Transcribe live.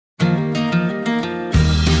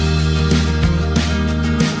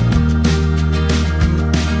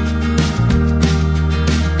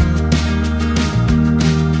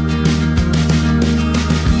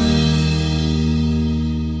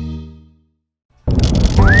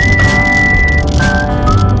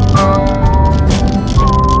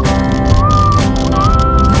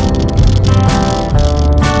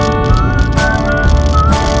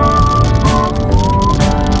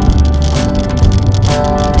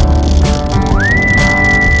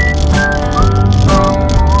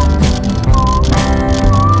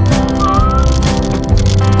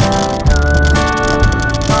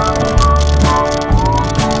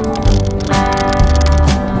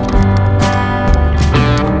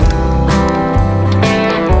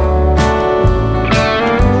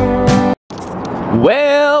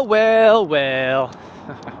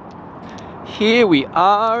here we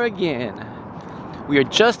are again. We are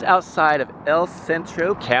just outside of El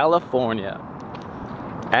Centro, California,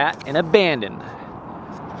 at an abandoned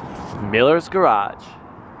Miller's Garage.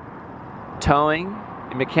 Towing,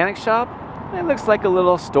 a mechanic shop. It looks like a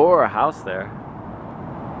little store or house there.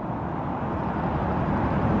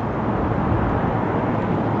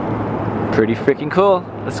 Pretty freaking cool.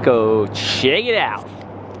 Let's go check it out.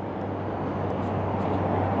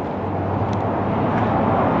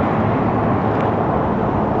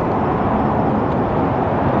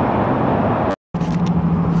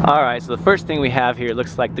 Alright, so the first thing we have here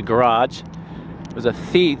looks like the garage. It was a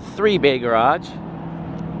three-bay garage.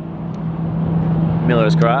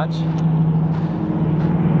 Miller's Garage.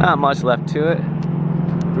 Not much left to it.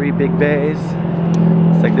 3 big bays.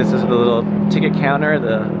 Looks like this is the little ticket counter,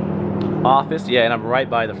 the office. Yeah, and I'm right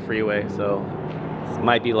by the freeway, so this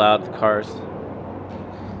might be loud with cars.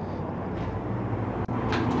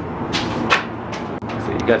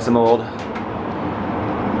 So you got some old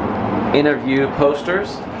interview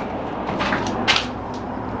posters.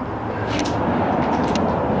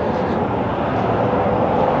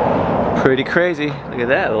 Pretty crazy. Look at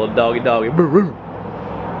that little doggy.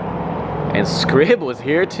 And Scrib was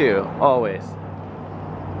here too, always.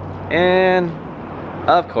 And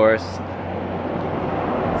of course,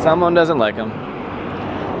 someone doesn't like him.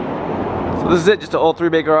 So this is it, just an old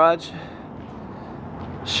 3-bay garage.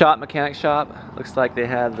 Mechanic shop. Looks like they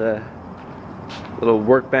had the little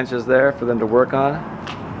workbenches there for them to work on.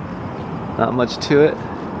 Not much to it.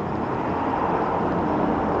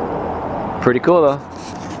 Pretty cool though.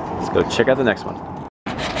 Let's go check out the next one.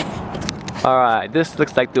 Alright, this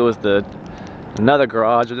looks like there was another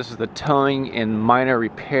garage. This is the towing and minor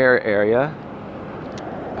repair area.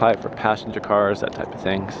 Probably for passenger cars, that type of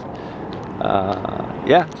things.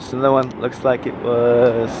 Yeah, just another one. Looks like it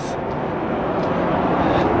was...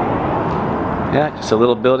 yeah, just a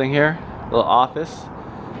little building here. Little office.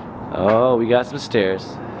 Oh, we got some stairs.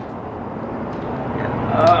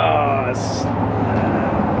 Oh, let's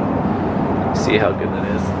see how good that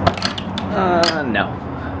is. No.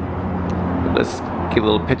 Let's get a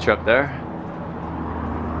little picture up there.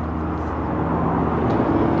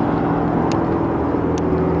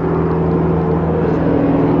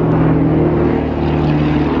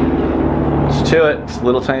 Just to it. It's a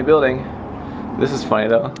little tiny building. This is funny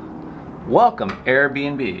though. Welcome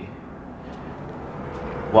Airbnb.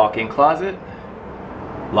 Walk-in closet,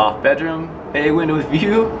 loft bedroom, bay window with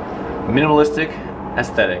view, minimalistic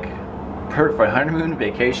aesthetic. Perfect for a honeymoon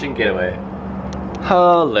vacation getaway.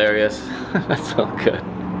 Hilarious. That's so good.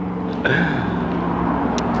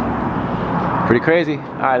 Pretty crazy.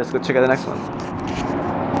 Alright, let's go check out the next one.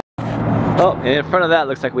 Oh, and in front of that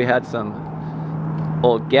looks like we had some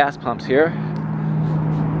old gas pumps here.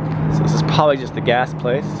 So this is probably just the gas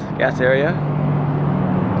place, gas area.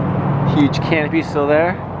 Huge canopy still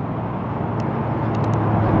there.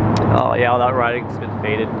 Oh yeah, all that writing's been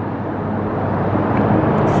faded.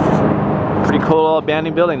 Pretty cool old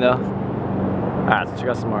abandoned building though. Alright, let's check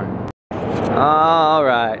out some more.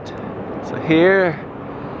 Alright, so here,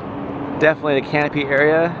 definitely the canopy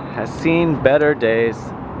area has seen better days.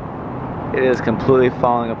 It is completely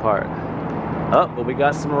falling apart. Oh, but we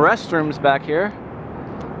got some restrooms back here.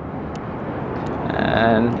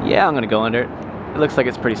 And yeah, I'm gonna go under it. It looks like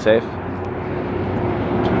it's pretty safe.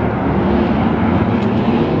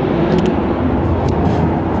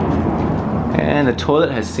 And the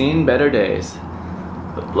toilet has seen better days.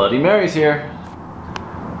 But Bloody Mary's here.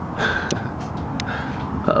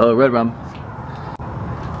 Uh-oh, red rum.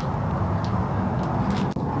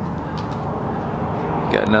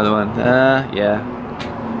 Got another one. Yeah.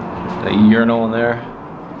 A urinal in there.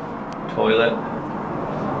 Toilet.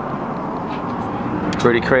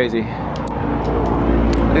 Pretty crazy.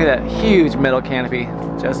 Look at that huge metal canopy.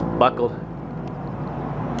 Just buckled.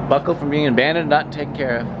 Buckled from being abandoned, not taken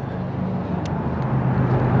care of.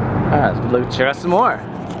 Alright, let's check out some more.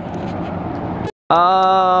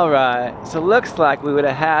 Alright, so it looks like we would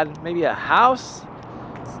have had maybe a house.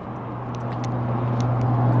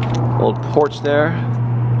 Old porch there.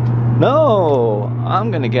 No!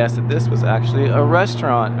 I'm gonna guess that this was actually a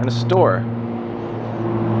restaurant and a store.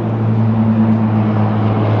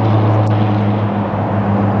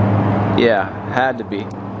 Yeah, had to be.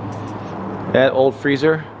 That old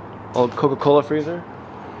freezer, old Coca-Cola freezer.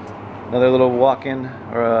 Another little walk-in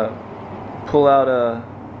or a pull-out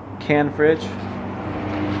can fridge.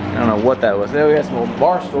 I don't know what that was. There we got some old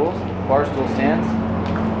bar stool stands.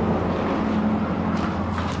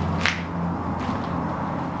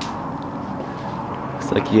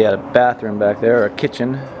 Looks like you had a bathroom back there, or a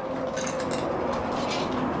kitchen.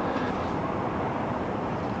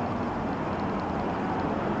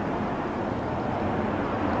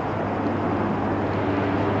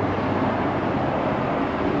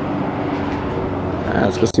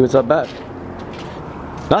 Let's go see what's up back.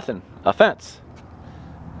 Nothing. A fence.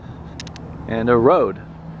 And a road.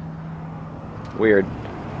 Weird.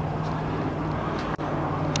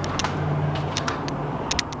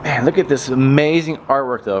 Man, look at this amazing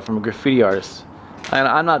artwork though from a graffiti artist. And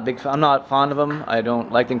I'm not fond of them. I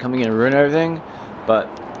don't like them coming in and ruining everything. But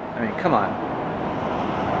I mean, come on.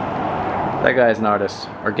 That guy's an artist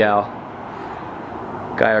or gal.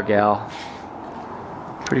 Guy or gal.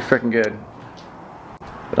 Pretty freaking good.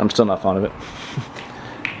 But I'm still not fond of it.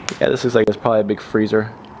 Yeah, this looks like it's probably a big freezer.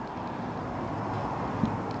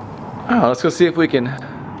 Oh, let's go see if we can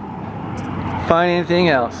find anything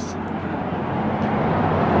else.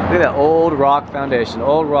 Look at that old rock foundation,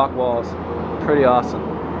 old rock walls. Pretty awesome.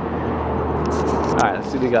 Alright,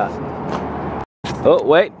 let's see what we got. Oh,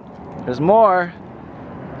 wait. There's more.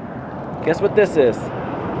 Guess what this is?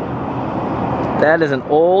 That is an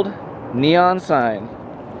old neon sign.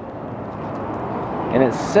 And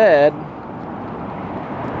it said,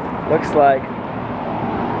 looks like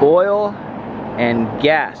oil and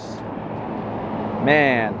gas.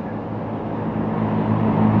 Man.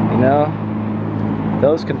 You know?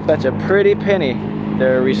 Those can fetch a pretty penny.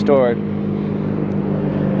 They're restored.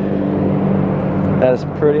 That is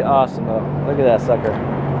pretty awesome though. Look at that sucker.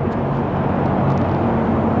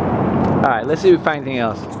 Alright, let's see if we find anything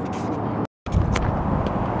else.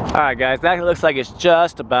 Alright guys, that looks like it's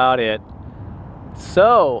just about it.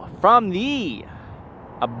 So, from the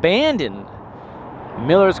abandoned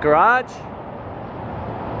Miller's Garage,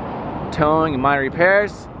 towing and minor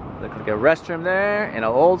repairs, looks like a restroom there, and an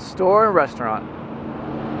old store and restaurant.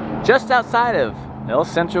 Just outside of El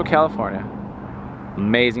Centro, California.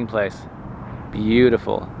 Amazing place.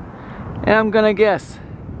 Beautiful. And I'm gonna guess,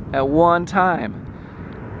 at one time,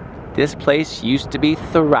 this place used to be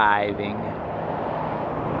thriving.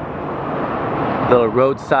 Little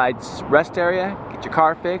roadside rest area, get your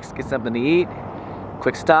car fixed, get something to eat,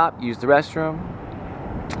 quick stop, use the restroom.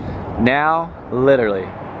 Now, literally,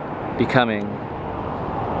 becoming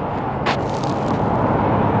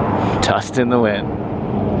dust in the wind.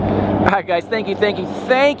 Alright guys, thank you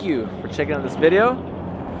for checking out this video.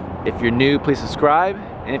 If you're new, please subscribe.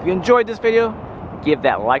 And if you enjoyed this video, give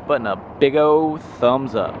that like button a big old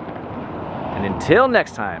thumbs up. And until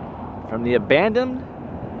next time, from the abandoned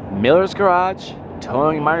Miller's Garage,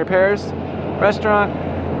 towing and minor repairs, restaurant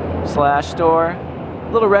 / store,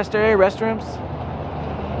 little rest area, restrooms.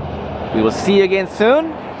 We will see you again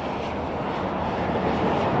soon.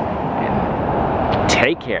 And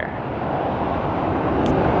take care.